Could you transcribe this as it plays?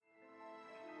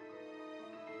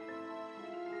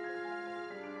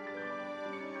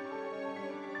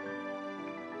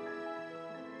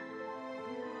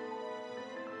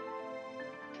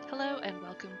Hello and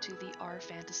welcome to the Our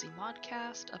Fantasy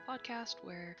Modcast, a podcast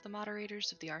where the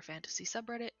moderators of the Our Fantasy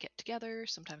subreddit get together,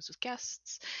 sometimes with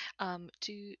guests,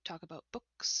 to talk about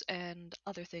books and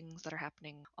other things that are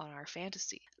happening on our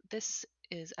fantasy. This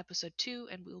is episode 2,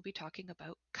 and we will be talking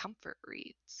about comfort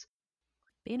reads.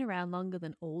 Been around longer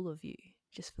than all of you,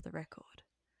 just for the record.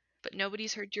 But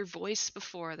nobody's heard your voice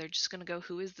before. They're just gonna go,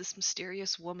 "Who is this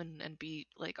mysterious woman?" and be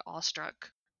like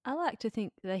awestruck. I like to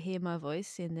think they hear my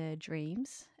voice in their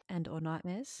dreams and or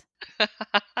nightmares.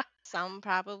 Some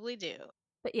probably do.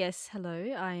 But yes,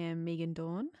 hello, I am Megan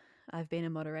Dawn. I've been a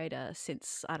moderator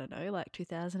since, I don't know, like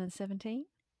 2017.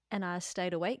 And I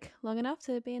stayed awake long enough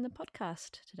to be in the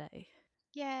podcast today.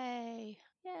 Yay.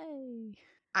 Yay!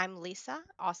 I'm Lisa,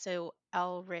 also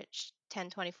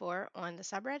LRich1024 on the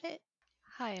subreddit.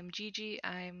 Hi, I'm Gigi.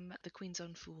 I'm the Queen's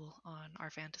Own Fool on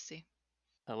Our Fantasy.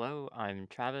 Hello, I'm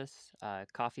Travis,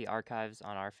 Coffee Archives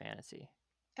on Our Fantasy.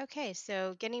 Okay,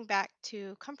 so getting back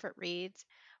to comfort reads,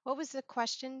 what was the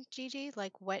question, Gigi?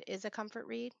 Like, what is a comfort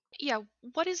read? Yeah,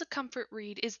 what is a comfort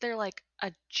read? Is there like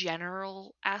a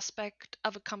general aspect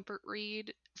of a comfort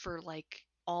read for like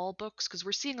all books? Because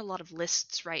we're seeing a lot of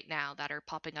lists right now that are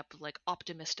popping up of like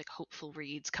optimistic, hopeful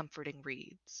reads, comforting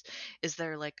reads. Is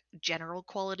there like general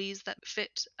qualities that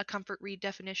fit a comfort read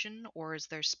definition, or is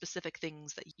there specific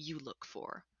things that you look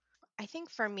for? I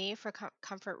think for me, for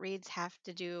comfort reads have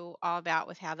to do all about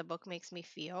with how the book makes me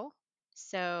feel.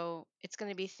 So it's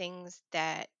going to be things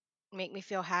that make me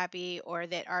feel happy or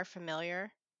that are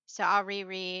familiar. So I'll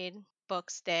reread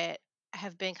books that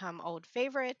have become old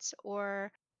favorites,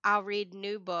 or I'll read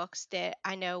new books that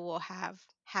I know will have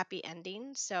happy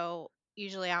endings. So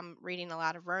usually I'm reading a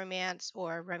lot of romance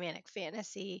or romantic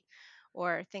fantasy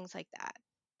or things like that.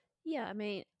 Yeah, I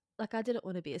mean, like I didn't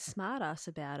want to be a smartass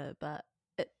about it, but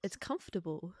it's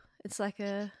comfortable. It's like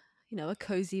a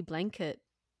cozy blanket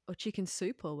or chicken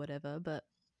soup or whatever, but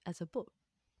as a book.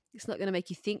 It's not going to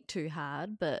make you think too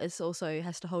hard, but it's also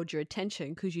has to hold your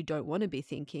attention because you don't want to be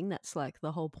thinking. That's like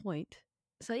the whole point.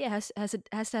 So yeah, has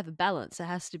to have a balance. It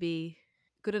has to be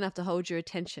good enough to hold your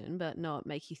attention, but not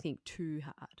make you think too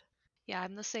hard. Yeah,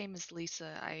 I'm the same as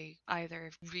Lisa. I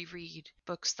either reread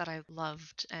books that I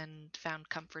loved and found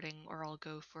comforting, or I'll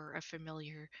go for a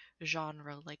familiar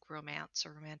genre like romance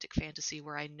or romantic fantasy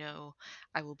where I know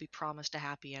I will be promised a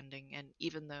happy ending. And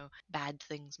even though bad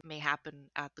things may happen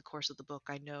at the course of the book,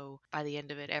 I know by the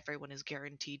end of it, everyone is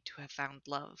guaranteed to have found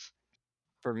love.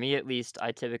 For me, at least,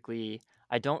 I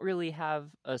don't really have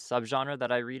a subgenre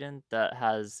that I read in that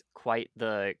has quite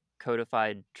the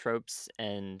codified tropes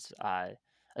and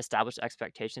established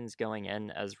expectations going in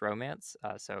as romance.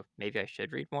 So maybe I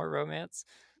should read more romance.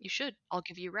 You should. I'll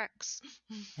give you Rex.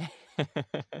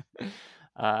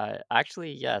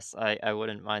 Actually, yes, I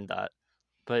wouldn't mind that.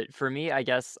 But for me, I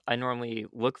guess I normally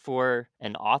look for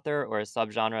an author or a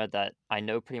subgenre that I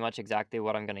know pretty much exactly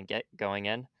what I'm going to get going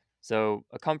in. So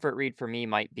a comfort read for me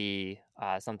might be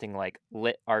something like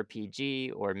lit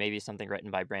RPG or maybe something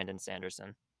written by Brandon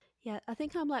Sanderson. Yeah, I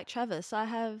think I'm like Travis. I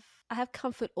have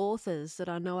comfort authors that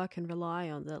I know I can rely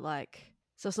on that like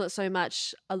so it's not so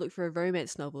much I look for a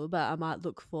romance novel, but I might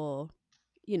look for,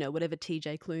 whatever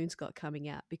TJ Klune's got coming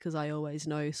out because I always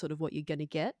know sort of what you're gonna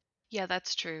get. Yeah,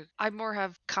 that's true. I more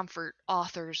have comfort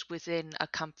authors within a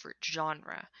comfort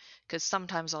genre because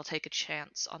sometimes I'll take a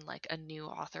chance on like a new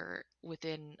author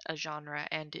within a genre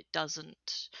and it doesn't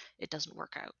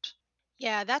work out.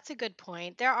 Yeah, that's a good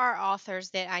point. There are authors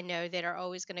that I know that are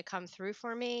always going to come through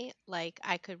for me. Like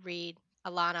I could read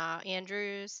Alana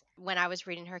Andrews when I was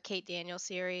reading her Kate Daniels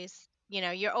series. You know,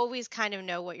 you always kind of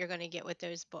know what you're going to get with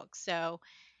those books. So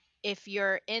if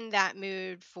you're in that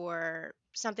mood for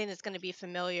something that's going to be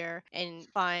familiar and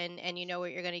fun and you know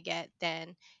what you're going to get,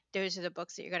 then those are the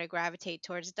books that you're going to gravitate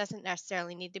towards. It doesn't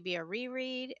necessarily need to be a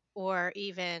reread or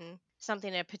even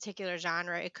something in a particular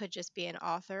genre, it could just be an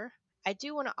author. I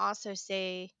do want to also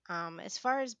say, as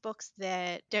far as books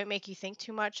that don't make you think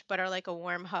too much but are like a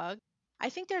warm hug, I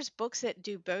think there's books that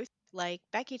do both. Like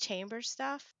Becky Chambers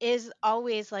stuff is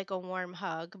always like a warm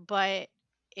hug, but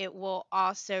it will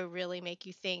also really make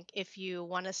you think if you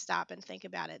want to stop and think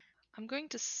about it. I'm going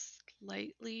to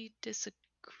slightly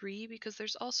disagree because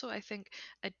there's also, I think,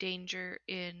 a danger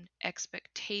in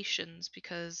expectations.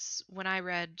 Because when I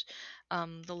read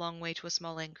The Long Way to a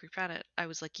Small Angry Planet, I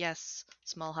was like, yes,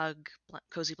 small hug,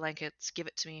 cozy blankets, give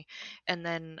it to me. And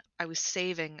then I was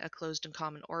saving A Closed and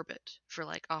Common Orbit for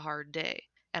like a hard day.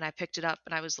 And I picked it up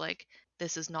and I was like,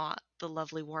 this is not the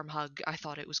lovely warm hug I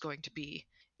thought it was going to be.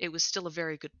 It was still a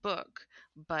very good book,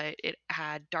 but it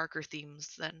had darker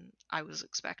themes than I was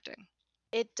expecting.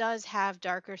 it does have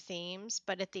darker themes,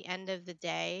 but at the end of the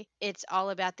day, it's all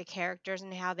about the characters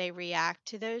and how they react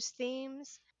to those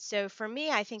themes. So for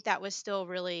me, I think that was still a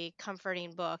really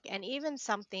comforting book. And even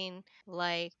something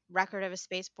like Record of a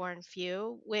Spaceborne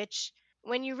Few, which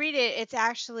when you read it, it's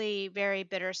actually very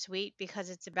bittersweet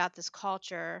because it's about this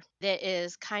culture that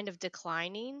is kind of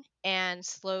declining and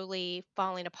slowly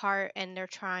falling apart, and they're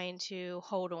trying to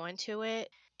hold on to it,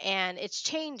 and it's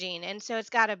changing, and so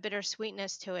it's got a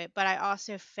bittersweetness to it, but I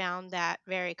also found that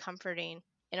very comforting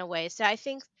in a way. So I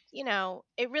think,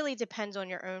 it really depends on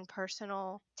your own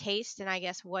personal taste, and I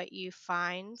guess what you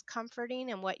find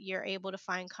comforting and what you're able to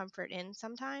find comfort in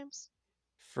sometimes.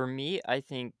 For me, I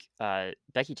think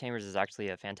Becky Chambers is actually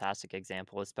a fantastic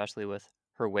example, especially with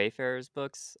her Wayfarers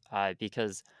books,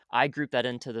 because I group that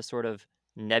into the sort of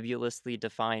nebulously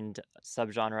defined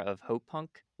subgenre of hope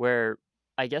punk, where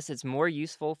I guess it's more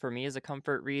useful for me as a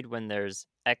comfort read when there's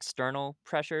external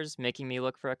pressures making me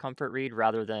look for a comfort read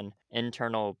rather than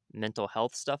internal mental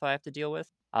health stuff I have to deal with.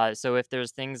 So if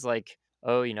there's things like,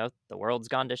 oh, the world's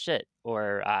gone to shit,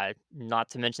 or not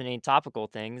to mention any topical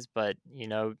things, but,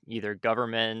 either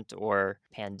government or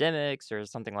pandemics or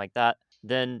something like that,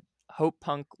 then hope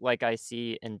punk, like I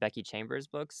see in Becky Chambers'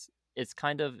 books, it's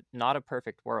kind of not a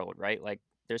perfect world, right? Like,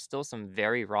 there's still some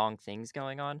very wrong things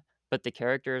going on, but the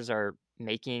characters are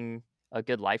making a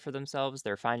good life for themselves.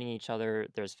 They're finding each other,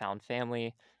 there's found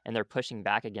family, and they're pushing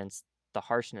back against the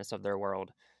harshness of their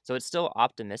world. So it's still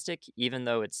optimistic, even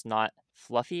though it's not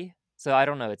fluffy. So I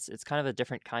don't know. It's kind of a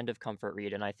different kind of comfort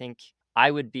read, and I think I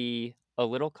would be a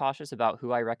little cautious about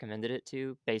who I recommended it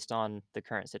to based on the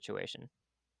current situation.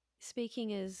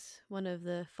 Speaking as one of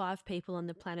the 5 people on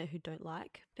the planet who don't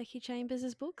like Becky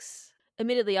Chambers' books,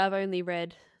 admittedly, I've only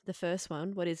read the first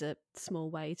one. What is it? Small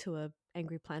Way to a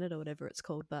Angry Planet or whatever it's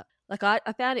called. But like, I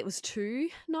found it was too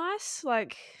nice.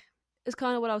 Like, it's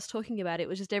kind of what I was talking about. It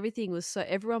was just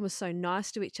everyone was so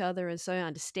nice to each other and so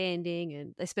understanding,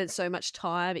 and they spent so much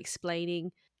time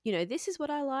explaining, this is what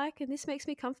I like and this makes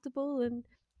me comfortable. And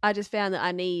I just found that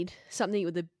I need something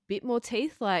with a bit more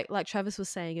teeth, like Travis was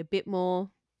saying, a bit more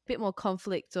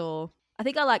conflict, or I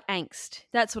think I like angst.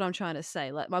 That's what I'm trying to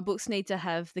say. Like, my books need to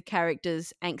have the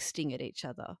characters angsting at each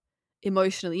other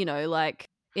emotionally, like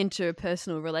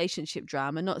interpersonal relationship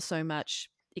drama, not so much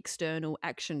external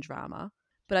action drama.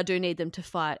 But I do need them to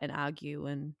fight and argue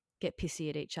and get pissy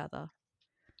at each other.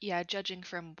 Yeah, judging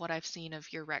from what I've seen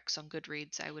of your recs on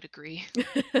Goodreads, I would agree.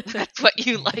 That's what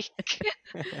you like.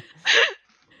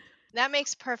 That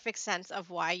makes perfect sense of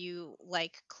why you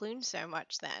like Clune so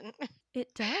much then.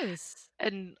 It does.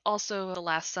 And also The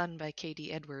Last Sun by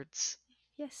Katie Edwards.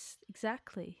 Yes,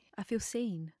 exactly. I feel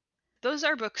seen. Those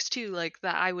are books too, like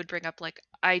that I would bring up. Like,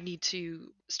 I need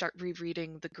to start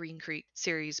rereading the Green Creek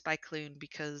series by Clune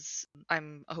because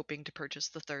I'm hoping to purchase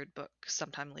the 3rd book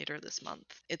sometime later this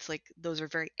month. It's like those are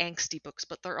very angsty books,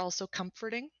 but they're also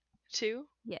comforting too.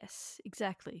 Yes,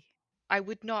 exactly. I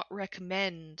would not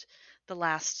recommend The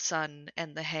Last Sun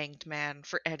and The Hanged Man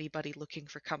for anybody looking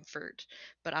for comfort,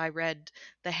 but I read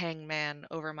The Hanged Man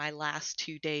over my last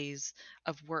 2 days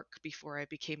of work before I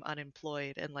became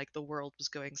unemployed and like the world was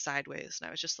going sideways, and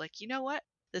I was just like, you know what?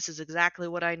 This is exactly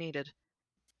what I needed.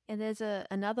 And there's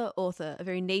another author, a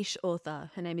very niche author.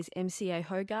 Her name is MCA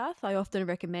Hogarth. I often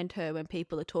recommend her when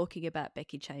people are talking about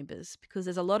Becky Chambers because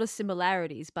there's a lot of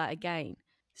similarities, but again,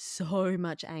 so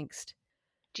much angst.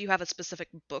 Do you have a specific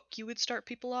book you would start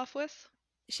people off with?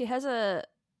 She has a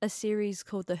series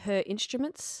called the Her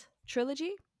Instruments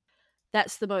trilogy.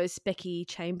 That's the most Becky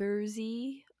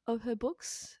Chambers-y of her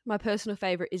books. My personal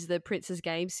favourite is the Prince's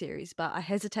Game series, but I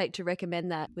hesitate to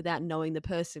recommend that without knowing the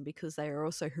person because they are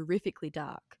also horrifically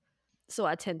dark. So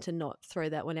I tend to not throw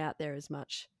that one out there as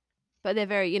much. But they're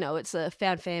very, it's a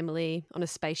found family on a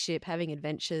spaceship having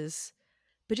adventures,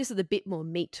 but just with a bit more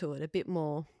meat to it, a bit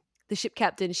more. The ship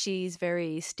captain, she's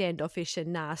very standoffish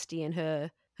and nasty, and her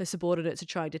subordinates are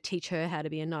trying to teach her how to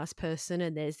be a nice person.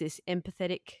 And there's this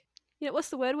empathetic, what's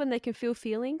the word when they can feel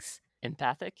feelings?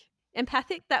 Empathic?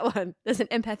 Empathic, that one. There's an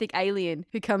empathic alien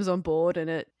who comes on board,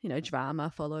 and drama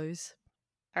follows.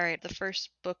 All right, the first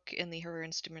book in the Her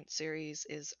Instrument series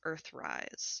is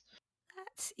Earthrise.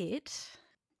 That's it.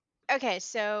 Okay,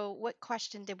 so what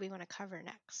question did we want to cover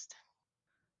next?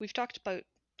 We've talked about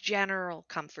general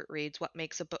comfort reads, what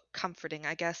makes a book comforting.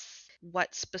 I guess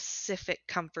what specific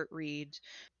comfort read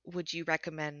would you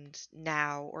recommend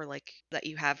now, or like that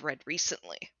you have read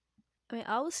recently? I mean,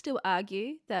 I will still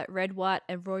argue that Red, White,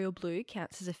 and Royal Blue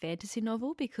counts as a fantasy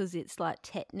novel because it's like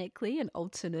technically an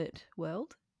alternate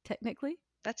world, technically.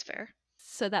 That's fair.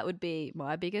 So that would be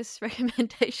my biggest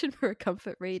recommendation for a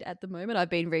comfort read at the moment. I've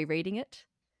been rereading it.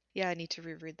 Yeah, I need to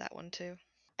reread that one too.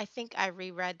 I think I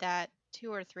reread that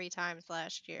 2 or 3 times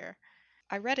last year.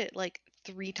 I read it like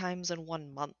 3 times in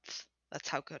 1 month. That's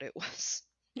how good it was.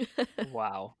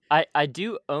 Wow. I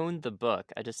do own the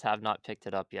book. I just have not picked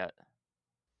it up yet.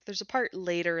 There's a part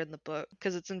later in the book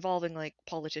because it's involving like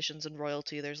politicians and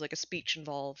royalty. There's like a speech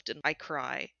involved, and I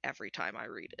cry every time I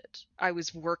read it. I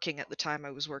was working at the time,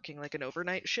 I was working like an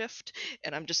overnight shift,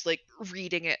 and I'm just like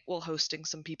reading it while hosting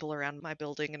some people around my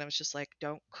building, and I was just like,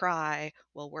 don't cry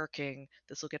while working.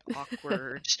 This will get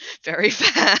awkward very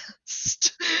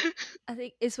fast. I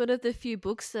think it's one of the few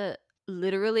books that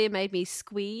literally made me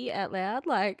squee out loud.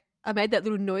 Like I made that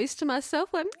little noise to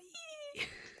myself, like.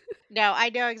 No, I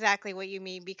know exactly what you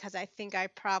mean because I think I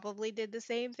probably did the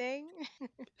same thing.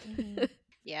 Mhm.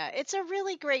 Yeah, it's a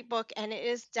really great book, and it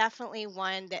is definitely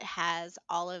one that has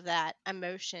all of that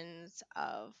emotions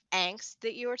of angst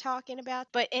that you were talking about,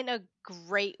 but in a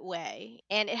great way.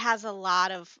 And it has a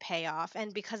lot of payoff.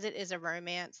 And because it is a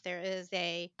romance, there is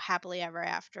a happily ever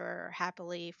after, or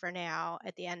happily for now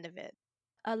at the end of it.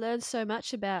 I learned so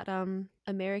much about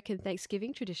American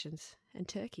Thanksgiving traditions and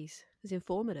turkeys. It was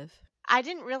informative. I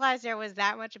didn't realize there was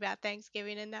that much about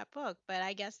Thanksgiving in that book, but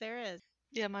I guess there is.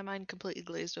 Yeah, my mind completely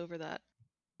glazed over that.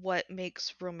 What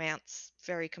makes romance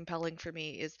very compelling for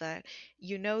me is that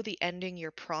you know the ending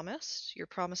you're promised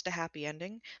a happy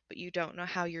ending, but you don't know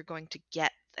how you're going to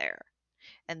get there.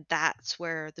 And that's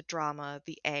where the drama,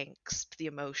 the angst, the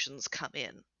emotions come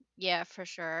in. Yeah, for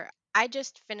sure. I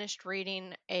just finished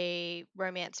reading a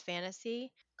romance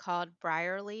fantasy called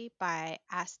Briarly by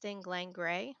Aston Glen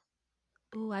Gray.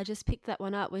 Oh, I just picked that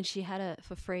one up when she had it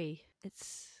for free.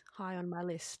 It's high on my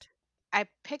list. I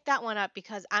picked that one up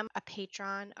because I'm a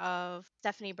patron of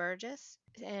Stephanie Burgess,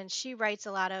 and she writes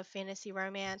a lot of fantasy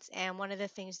romance. And one of the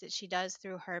things that she does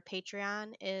through her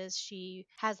Patreon is she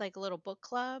has like a little book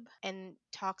club and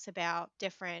talks about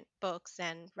different books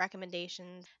and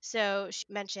recommendations. So she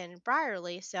mentioned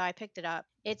Briarly, so I picked it up.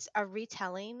 It's a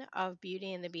retelling of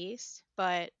Beauty and the Beast,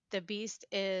 but the Beast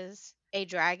is a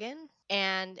dragon,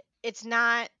 and it's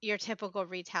not your typical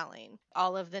retelling.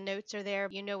 All of the notes are there.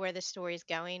 You know where the story's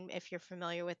going if you're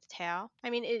familiar with the tale. I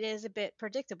mean, it is a bit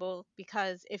predictable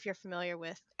because if you're familiar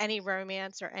with any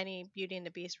romance or any Beauty and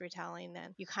the Beast retelling,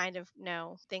 then you kind of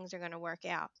know things are going to work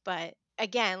out. But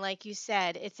again, like you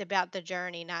said, it's about the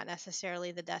journey, not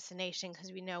necessarily the destination,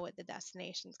 because we know what the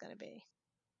destination is going to be.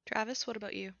 Travis, what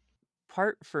about you?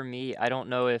 Part for me, I don't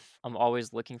know if I'm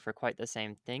always looking for quite the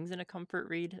same things in a comfort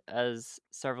read as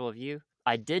several of you.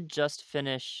 I did just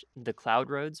finish The Cloud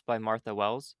Roads by Martha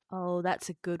Wells. Oh, that's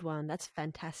a good one. That's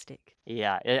fantastic.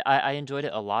 Yeah, I enjoyed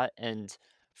it a lot. And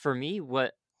for me,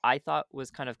 what I thought was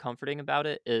kind of comforting about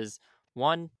it is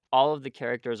one, all of the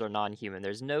characters are non human.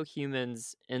 There's no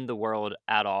humans in the world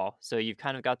at all. So you've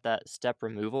kind of got that step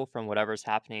removal from whatever's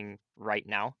happening right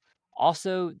now.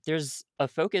 Also, there's a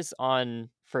focus on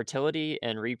fertility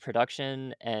and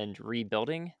reproduction and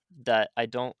rebuilding that I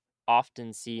don't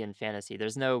often see in fantasy.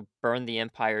 There's no burn the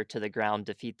empire to the ground,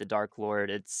 defeat the Dark Lord.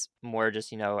 It's more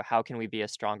just, how can we be a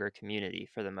stronger community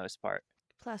for the most part?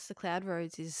 Plus, The Cloud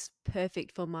Roads is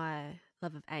perfect for my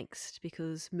love of angst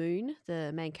because Moon,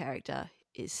 the main character,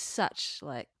 is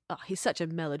he's such a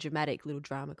melodramatic little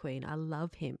drama queen. I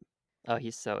love him. Oh,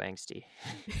 he's so angsty.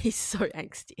 He's so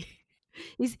angsty.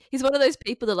 He's one of those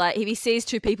people that like if he sees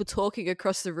two people talking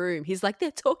across the room, he's like, they're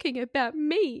talking about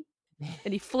me.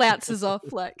 And he flounces off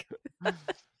like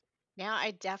Now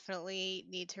I definitely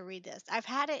need to read this. I've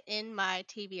had it in my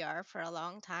TBR for a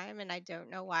long time, and I don't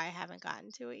know why I haven't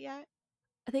gotten to it yet.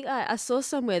 I think I saw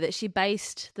somewhere that she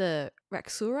based the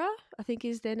Raxura, I think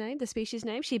is their name, the species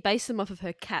name. She based them off of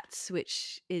her cats,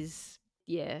 which is,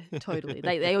 yeah, totally.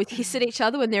 They always hiss at each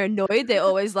other when they're annoyed. They're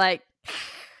always like,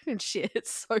 and shit.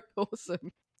 It's so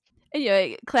awesome.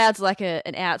 And, Cloud's like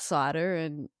an outsider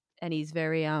and he's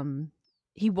very,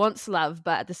 he wants love,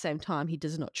 but at the same time, he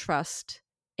does not trust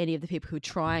any of the people who are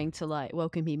trying to like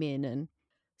welcome him in, and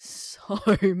so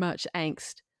much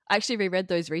angst. I actually reread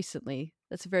those recently.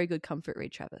 That's a very good comfort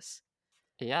read, Travis.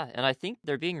 Yeah, and I think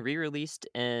they're being re-released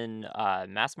in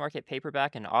mass market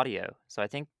paperback and audio. So I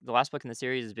think the last book in the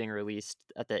series is being released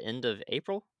at the end of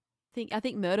April. I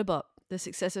think Murderbot, the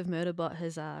success of Murderbot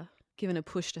has given a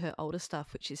push to her older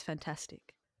stuff, which is fantastic.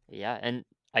 Yeah, and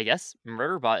I guess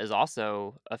Murderbot is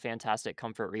also a fantastic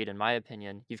comfort read in my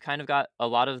opinion. You've kind of got a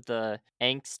lot of the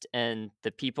angst and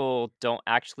the people don't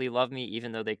actually love me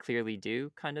even though they clearly do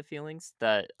kind of feelings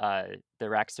that the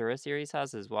Raxura series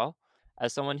has as well.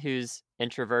 As someone who's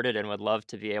introverted and would love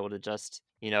to be able to just,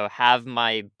 have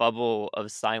my bubble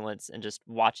of silence and just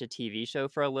watch a TV show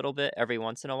for a little bit every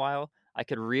once in a while, I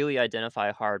could really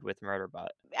identify hard with Murderbot.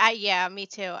 Yeah, me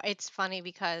too. It's funny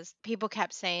because people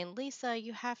kept saying, Lisa,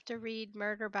 you have to read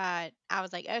Murderbot. I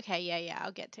was like, okay, yeah,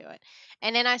 I'll get to it.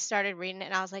 And then I started reading it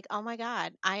and I was like, oh my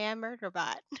God, I am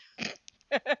Murderbot.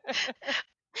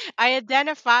 I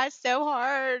identify so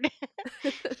hard.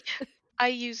 I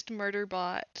used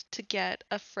Murderbot to get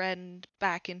a friend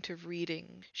back into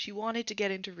reading. She wanted to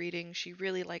get into reading. She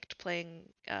really liked playing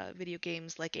video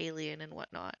games like Alien and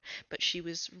whatnot, but she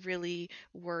was really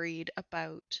worried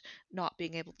about not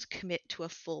being able to commit to a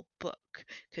full book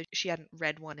because she hadn't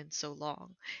read one in so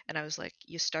long. And I was like,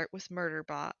 you start with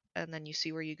Murderbot and then you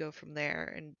see where you go from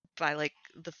there. And by like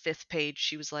the 5th page,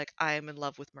 she was like, I am in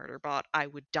love with Murderbot. I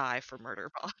would die for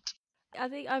Murderbot. I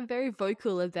think I'm very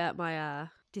vocal about my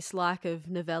dislike of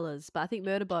novellas, but I think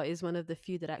Murderbot is one of the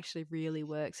few that actually really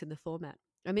works in the format.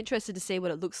 I'm interested to see what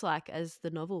it looks like as the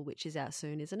novel, which is out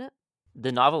soon, isn't it?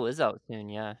 The novel is out soon,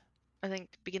 yeah. I think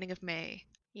beginning of May.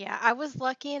 Yeah, I was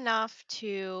lucky enough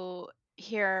to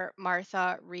hear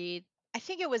Martha read, I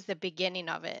think it was the beginning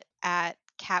of it at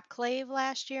Capclave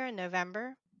last year in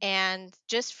November. And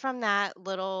just from that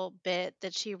little bit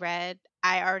that she read,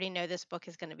 I already know this book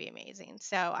is going to be amazing.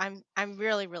 So I'm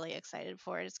really really excited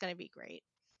for it. It's going to be great.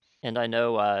 And I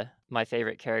know my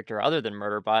favorite character other than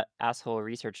Murderbot, Asshole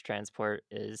Research Transport,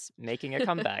 is making a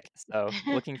comeback. So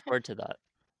looking forward to that.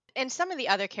 And some of the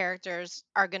other characters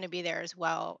are going to be there as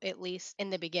well, at least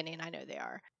in the beginning. I know they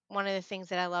are. One of the things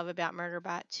that I love about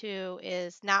Murderbot too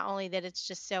is not only that it's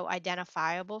just so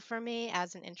identifiable for me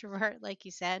as an introvert, like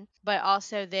you said, but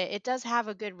also that it does have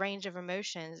a good range of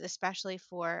emotions, especially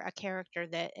for a character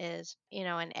that is,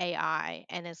 an AI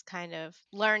and is kind of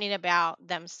learning about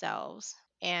themselves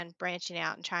and branching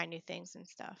out and trying new things and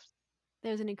stuff.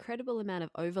 There's an incredible amount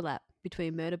of overlap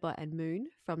between Murderbot and Moon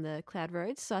from the Cloud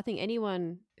Roads. So I think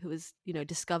anyone who has,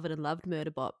 discovered and loved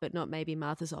Murderbot, but not maybe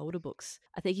Martha's older books,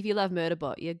 I think if you love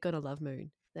Murderbot, you're going to love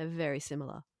Moon. They're very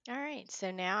similar. All right,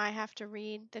 so now I have to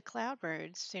read The Cloud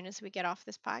Roads as soon as we get off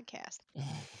this podcast.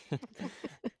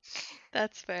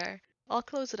 That's fair. I'll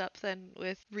close it up then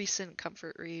with recent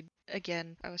comfort read.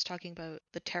 Again, I was talking about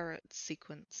the Tarot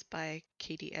sequence by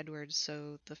Katie Edwards.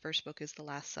 So the first book is The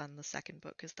Last Sun, the second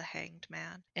book is The Hanged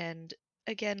Man. And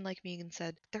again, like Megan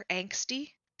said, they're angsty.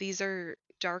 These are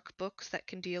dark books that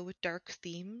can deal with dark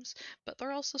themes, but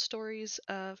they're also stories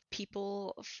of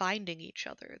people finding each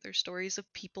other. They're stories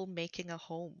of people making a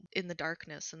home in the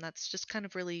darkness, and that's just kind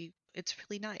of it's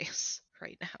really nice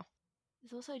right now.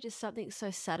 There's also just something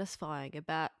so satisfying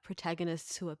about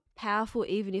protagonists who are powerful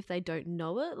even if they don't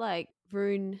know it. Like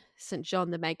Rune St.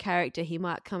 John, the main character, he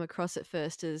might come across at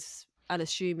first as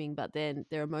unassuming, but then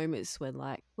there are moments when,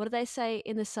 like, what do they say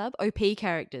in the sub? OP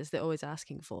characters they're always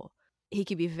asking for. He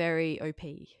can be very OP.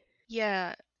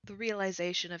 Yeah, the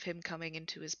realization of him coming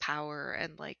into his power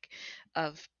and like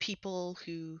of people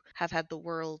who have had the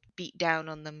world beat down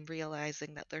on them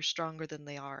realizing that they're stronger than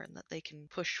they are and that they can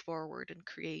push forward and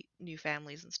create new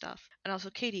families and stuff. And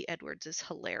also Katie Edwards is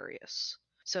hilarious.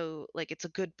 So like it's a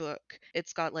good book.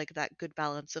 It's got like that good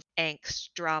balance of angst,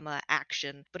 drama,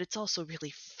 action, but it's also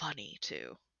really funny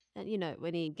too. And,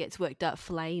 when he gets worked up,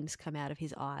 flames come out of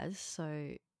his eyes. So,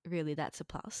 really, that's a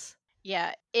plus.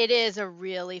 Yeah, it is a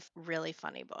really, really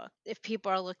funny book. If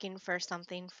people are looking for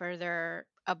something further,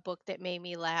 a book that made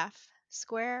me laugh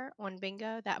square on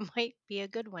bingo, that might be a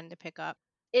good one to pick up.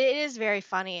 It is very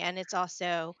funny and it's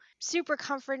also super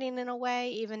comforting in a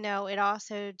way, even though it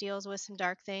also deals with some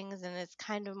dark things and it's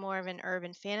kind of more of an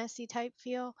urban fantasy type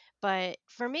feel. But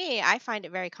for me, I find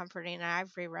it very comforting and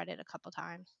I've reread it a couple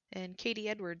times. And Katie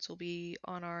Edwards will be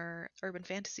on our Urban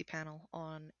Fantasy panel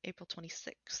on April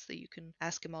 26th, so you can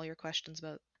ask him all your questions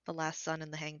about The Last Sun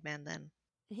and The Hanged Man then.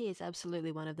 He is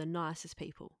absolutely one of the nicest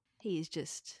people. He is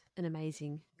just an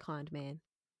amazing, kind man.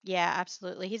 Yeah,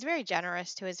 absolutely. He's very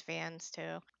generous to his fans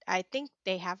too. I think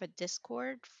they have a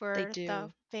Discord They for the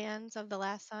do. fans of The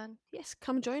Last Sun. Yes,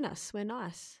 come join us. We're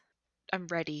nice. I'm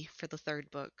ready for the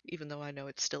third book, even though I know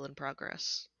it's still in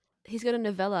progress. He's got a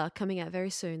novella coming out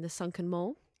very soon, The Sunken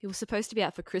Mall. It was supposed to be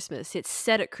out for Christmas. It's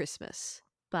set at Christmas,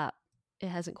 but it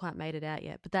hasn't quite made it out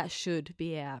yet. But that should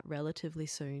be out relatively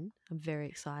soon. I'm very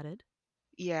excited.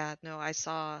 Yeah, no, I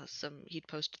saw he'd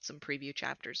posted some preview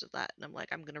chapters of that, and I'm like,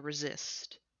 I'm gonna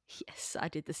resist. Yes, I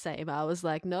did the same. I was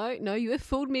like, no, you have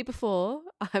fooled me before.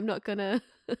 I'm not gonna.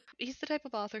 He's the type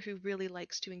of author who really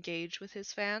likes to engage with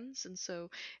his fans, and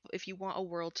so if you want a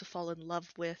world to fall in love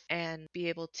with and be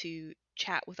able to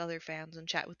chat with other fans and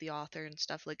chat with the author and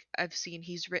stuff, like I've seen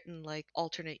he's written like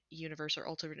alternate universe or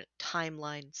alternate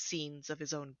timeline scenes of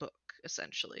his own book,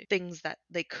 essentially. Things that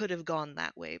they could have gone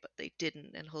that way, but they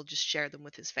didn't, and he'll just share them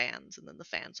with his fans, and then the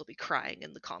fans will be crying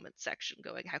in the comments section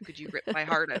going, how could you rip my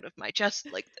heart out of my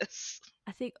chest like this?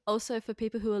 I think also for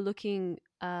people who are looking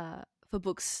for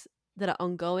books that are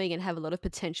ongoing and have a lot of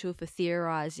potential for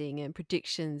theorizing and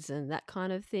predictions and that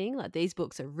kind of thing, like these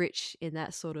books are rich in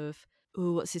that sort of,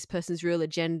 ooh, what's this person's real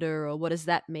agenda, or what does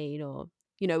that mean? Or,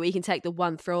 you know, we can take the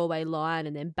one throwaway line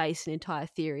and then base an entire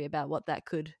theory about what that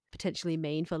could potentially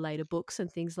mean for later books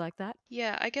and things like that.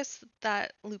 Yeah, I guess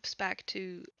that loops back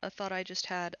to a thought I just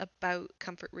had about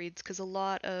comfort reads, because a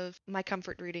lot of my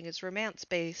comfort reading is romance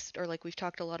based, or like we've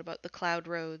talked a lot about the Cloud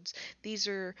Roads. These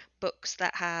are books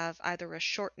that have either a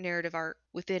short narrative arc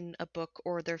within a book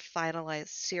or their finalized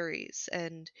series.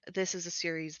 And this is a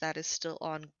series that is still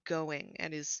ongoing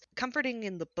and is comforting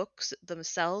in the books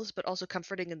themselves, but also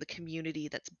comforting in the community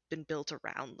that's been built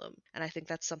around them. And I think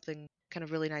that's something kind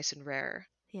of really nice and rare.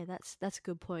 Yeah, that's a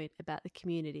good point about the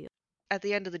community. At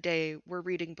the end of the day, we're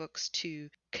reading books to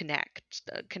connect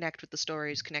with the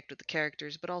stories, connect with the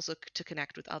characters, but also to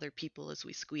connect with other people as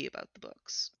we squee about the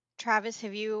books. Travis,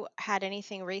 have you had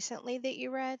anything recently that you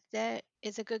read that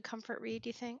is a good comfort read, do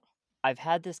you think? I've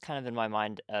had this kind of in my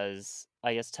mind as,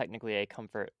 I guess, technically a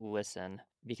comfort listen,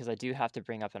 because I do have to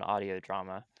bring up an audio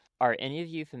drama. Are any of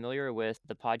you familiar with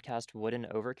the podcast Wooden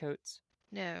Overcoats?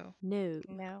 No. No.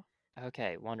 No.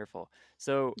 Okay, wonderful.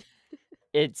 So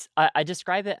I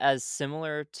describe it as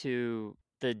similar to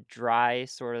the dry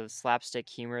sort of slapstick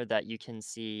humor that you can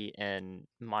see in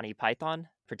Monty Python,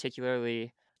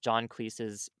 particularly John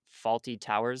Cleese's Faulty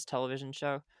Towers television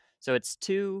show. So it's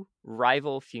two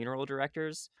rival funeral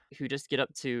directors who just get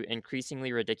up to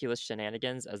increasingly ridiculous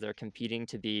shenanigans as they're competing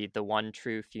to be the one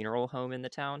true funeral home in the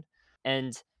town.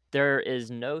 And there is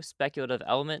no speculative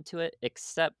element to it,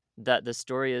 except that the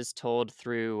story is told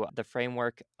through the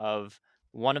framework of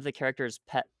one of the characters'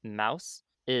 pet mouse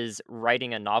is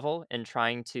writing a novel and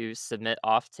trying to submit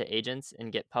off to agents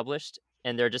and get published.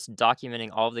 And they're just documenting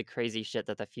all of the crazy shit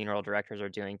that the funeral directors are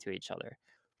doing to each other.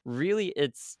 Really,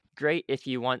 it's great if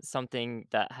you want something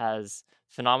that has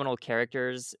phenomenal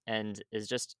characters and is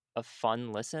just a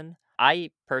fun listen.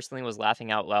 I personally was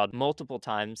laughing out loud multiple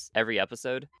times every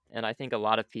episode, and I think a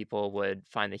lot of people would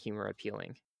find the humor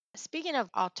appealing. Speaking of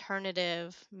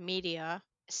alternative media,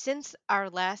 since our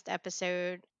last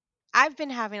episode, I've been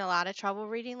having a lot of trouble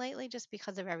reading lately just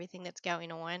because of everything that's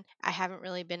going on. I haven't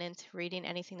really been into reading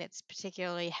anything that's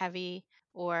particularly heavy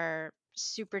or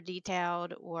super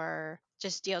detailed or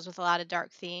just deals with a lot of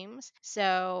dark themes.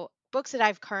 So, books that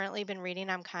I've currently been reading,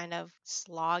 I'm kind of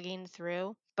slogging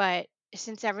through. But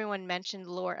since everyone mentioned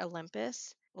Lore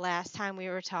Olympus last time we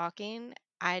were talking,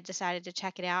 I decided to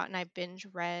check it out and I binge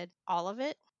read all of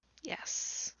it.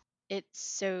 Yes. It's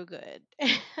so good.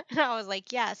 And I was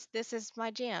like, yes, this is my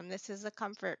jam. This is a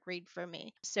comfort read for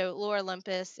me. So, Lore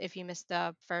Olympus, if you missed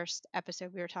the first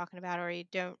episode we were talking about or you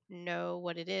don't know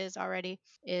what it is already,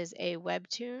 is a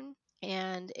webtoon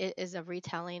and it is a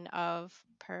retelling of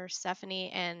Persephone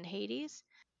and Hades.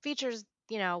 Features,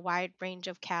 a wide range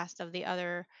of cast of the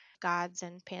other gods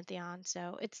and pantheon.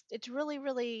 So, it's really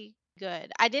really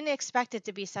good. I didn't expect it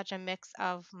to be such a mix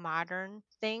of modern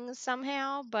things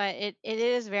somehow, but it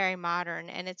is very modern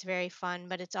and it's very fun,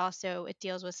 but it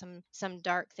deals with some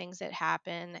dark things that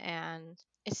happen and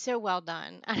it's so well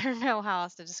done. I don't know how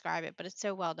else to describe it, but it's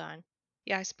so well done.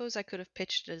 Yeah, I suppose I could have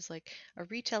pitched it as like a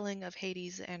retelling of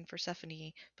Hades and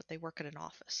Persephone, but they work at an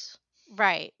office.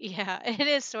 Right. Yeah, it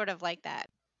is sort of like that.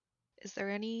 Is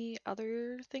there any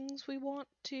other things we want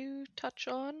to touch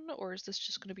on, or is this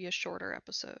just going to be a shorter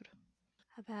episode?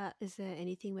 How about, is there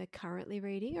anything we're currently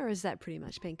reading, or has that pretty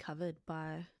much been covered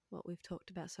by what we've talked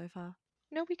about so far?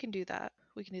 No, we can do that.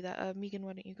 We can do that. Megan,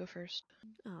 why don't you go first?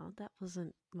 Oh, that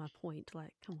wasn't my point.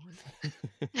 Like, come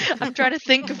on. I'm trying to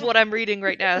think of what I'm reading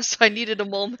right now, so I needed a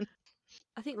moment.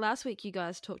 I think last week you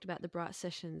guys talked about the Bright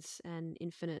Sessions and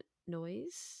Infinite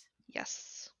Noise,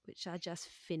 Yes. which I just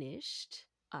finished.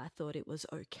 I thought it was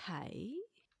okay,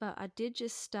 but I did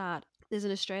just start. There's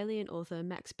an Australian author,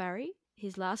 Max Barry.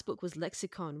 His last book was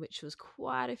Lexicon, which was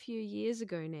quite a few years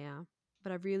ago now,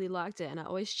 but I really liked it, and I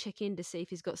always check in to see if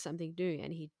he's got something new,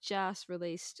 and he just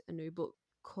released a new book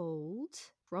called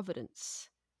Providence,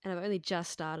 and I've only just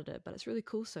started it, but it's really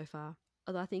cool so far,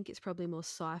 although I think it's probably more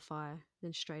sci-fi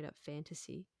than straight up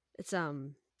fantasy. It's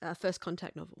a first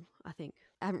contact novel, I think.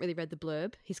 I haven't really read the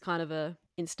blurb. He's kind of a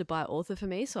insta-buy author for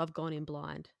me, so I've gone in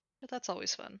blind. But that's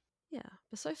always fun. Yeah,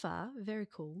 but so far, very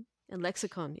cool. And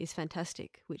Lexicon is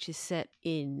fantastic, which is set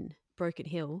in Broken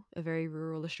Hill, a very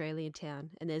rural Australian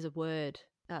town. And there's a word.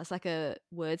 It's like a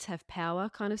words have power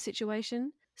kind of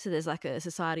situation. So there's like a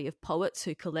society of poets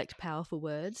who collect powerful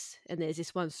words, and there's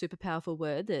this one super powerful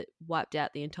word that wiped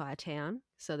out the entire town.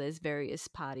 So there's various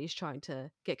parties trying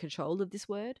to get control of this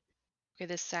word. Okay,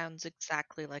 this sounds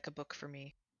exactly like a book for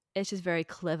me. It's just very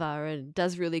clever and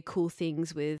does really cool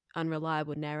things with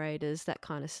unreliable narrators, that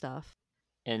kind of stuff.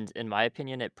 And in my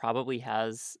opinion, it probably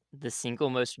has the single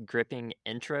most gripping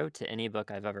intro to any book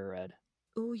I've ever read.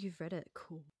 Oh, you've read it.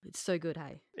 Cool. It's so good,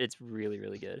 hey? It's really,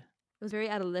 really good. It was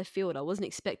very out of left field. I wasn't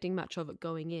expecting much of it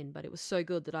going in, but it was so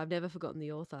good that I've never forgotten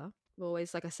the author.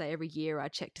 Always, like I say, every year I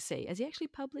check to see, has he actually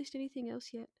published anything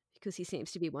else yet? Because he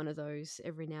seems to be one of those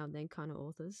every now and then kind of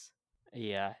authors.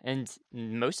 Yeah, and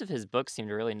most of his books seem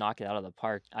to really knock it out of the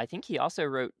park. I think he also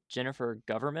wrote Jennifer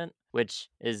Government, which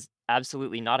is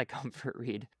absolutely not a comfort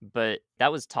read, but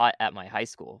that was taught at my high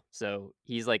school. So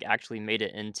he's like actually made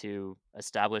it into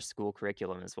established school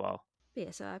curriculum as well.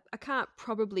 Yeah, so I can't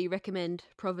probably recommend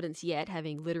Providence yet,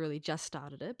 having literally just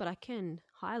started it, but I can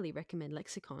highly recommend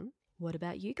Lexicon. What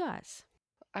about you guys?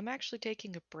 I'm actually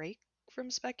taking a break from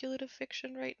speculative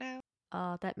fiction right now.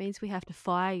 That means we have to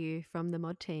fire you from the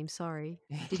mod team. Sorry.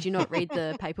 Did you not read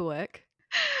the paperwork?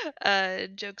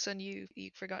 Joke's on you.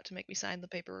 You forgot to make me sign the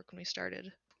paperwork when we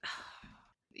started.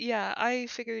 Yeah, I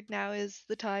figured now is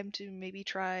the time to maybe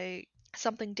try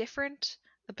something different,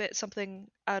 a bit something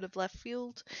out of left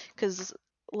field, because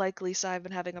like Lisa, I've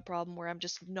been having a problem where I'm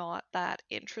just not that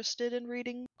interested in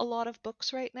reading a lot of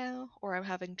books right now, or I'm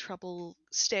having trouble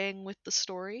staying with the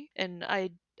story, and I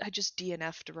just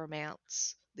DNF'd a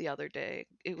romance the other day.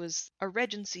 It was a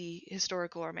Regency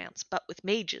historical romance, but with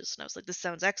mages, and I was like, this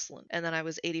sounds excellent. And then I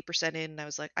was 80% in, and I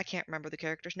was like, I can't remember the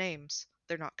characters' names.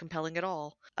 They're not compelling at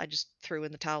all. I just threw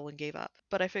in the towel and gave up.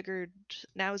 But I figured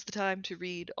now is the time to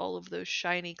read all of those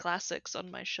shiny classics on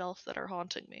my shelf that are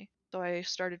haunting me. So I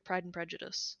started Pride and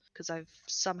Prejudice because I've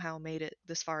somehow made it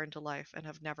this far into life and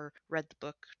have never read the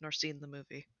book nor seen the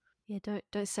movie. Yeah,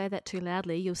 don't say that too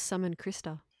loudly. You'll summon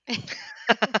Krista.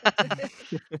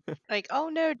 Like, oh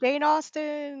no, Jane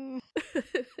Austen.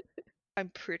 I'm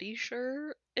pretty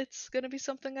sure it's gonna be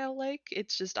something I'll like.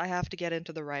 It's just I have to get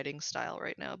into the writing style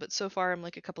right now. But so far I'm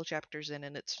like a couple chapters in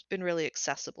and it's been really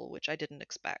accessible, which I didn't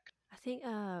expect. I think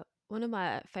one of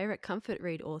my favorite comfort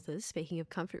read authors, speaking of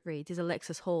comfort reads, is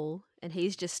Alexis Hall, and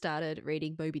he's just started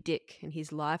reading Moby Dick, and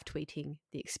he's live tweeting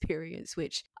the experience,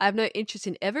 which I have no interest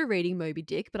in ever reading Moby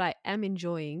Dick, but I am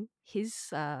enjoying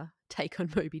his take on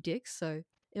Moby Dick, so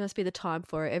it must be the time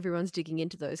for it. Everyone's digging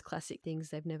into those classic things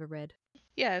they've never read.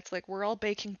 Yeah, it's like we're all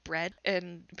baking bread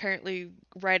and apparently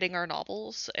writing our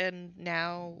novels and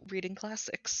now reading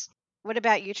classics. What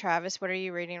about you, Travis? What are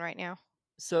you reading right now?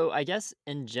 So I guess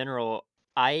in general,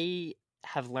 I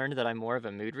have learned that I'm more of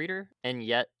a mood reader, and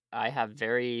yet I have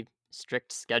very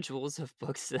strict schedules of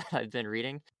books that I've been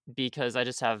reading because I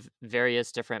just have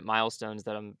various different milestones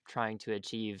that I'm trying to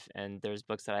achieve, and there's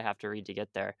books that I have to read to get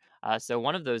there. So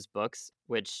one of those books,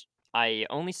 which I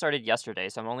only started yesterday,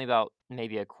 so I'm only about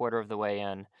maybe a quarter of the way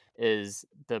in, is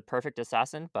The Perfect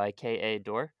Assassin by K.A.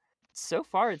 Dorr. So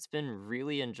far, it's been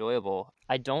really enjoyable.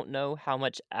 I don't know how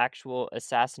much actual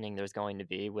assassinating there's going to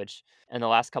be, which in the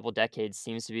last couple decades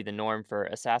seems to be the norm for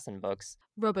assassin books.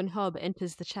 Robin Hobb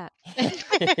enters the chat.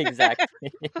 Exactly.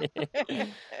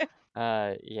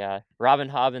 Yeah, Robin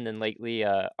Hobb, and then lately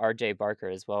R.J. Barker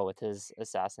as well with his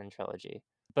Assassin trilogy.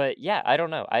 But yeah, I don't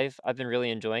know. I've been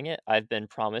really enjoying it. I've been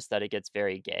promised that it gets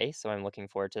very gay, so I'm looking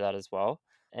forward to that as well.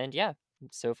 And yeah,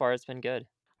 so far it's been good.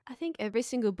 I think every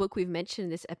single book we've mentioned in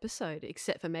this episode,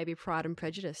 except for maybe Pride and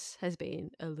Prejudice, has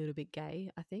been a little bit gay,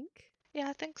 I think. Yeah,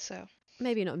 I think so.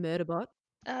 Maybe not Murderbot.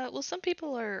 Well, some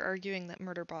people are arguing that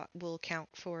Murderbot will count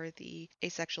for the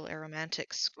asexual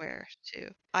aromantic square too.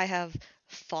 I have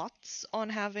thoughts on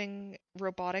having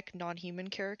robotic non-human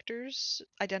characters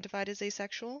identified as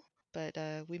asexual, but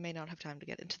we may not have time to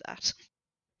get into that.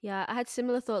 Yeah, I had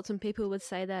similar thoughts when people would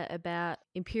say that about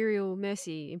Imperial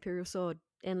Mercy, Imperial Sword,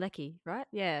 and Lecky, right?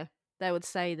 Yeah, they would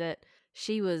say that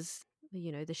she was,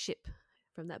 the ship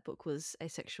from that book was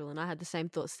asexual, and I had the same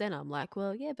thoughts then. I'm like,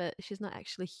 well, yeah, but she's not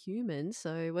actually human,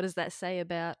 so what does that say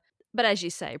about? But as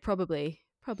you say, probably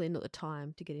not the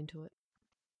time to get into it.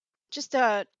 Just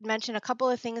to mention a couple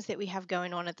of things that we have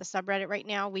going on at the subreddit right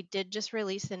now. We did just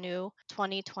release the new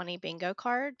 2020 bingo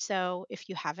card. So if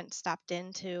you haven't stopped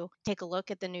in to take a look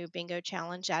at the new bingo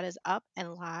challenge, that is up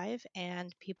and live,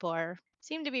 and people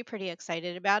seem to be pretty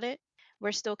excited about it.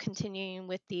 We're still continuing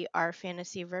with the Our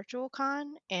Fantasy Virtual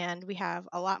Con, and we have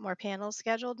a lot more panels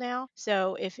scheduled now.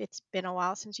 So if it's been a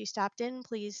while since you stopped in,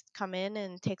 please come in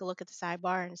and take a look at the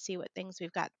sidebar and see what things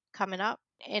we've got coming up.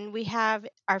 And we have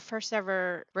our first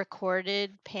ever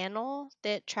recorded panel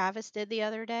that Travis did the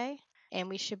other day. and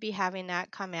we should be having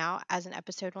that come out as an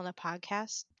episode on the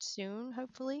podcast soon,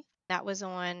 hopefully. That was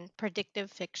on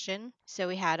predictive fiction. So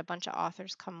we had a bunch of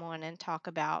authors come on and talk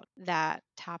about that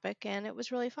topic, and it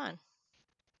was really fun.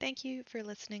 Thank you for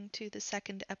listening to the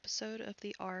second episode of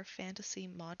the Our Fantasy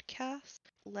Modcast.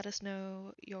 Let us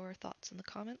know your thoughts in the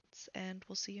comments, and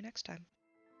we'll see you next time.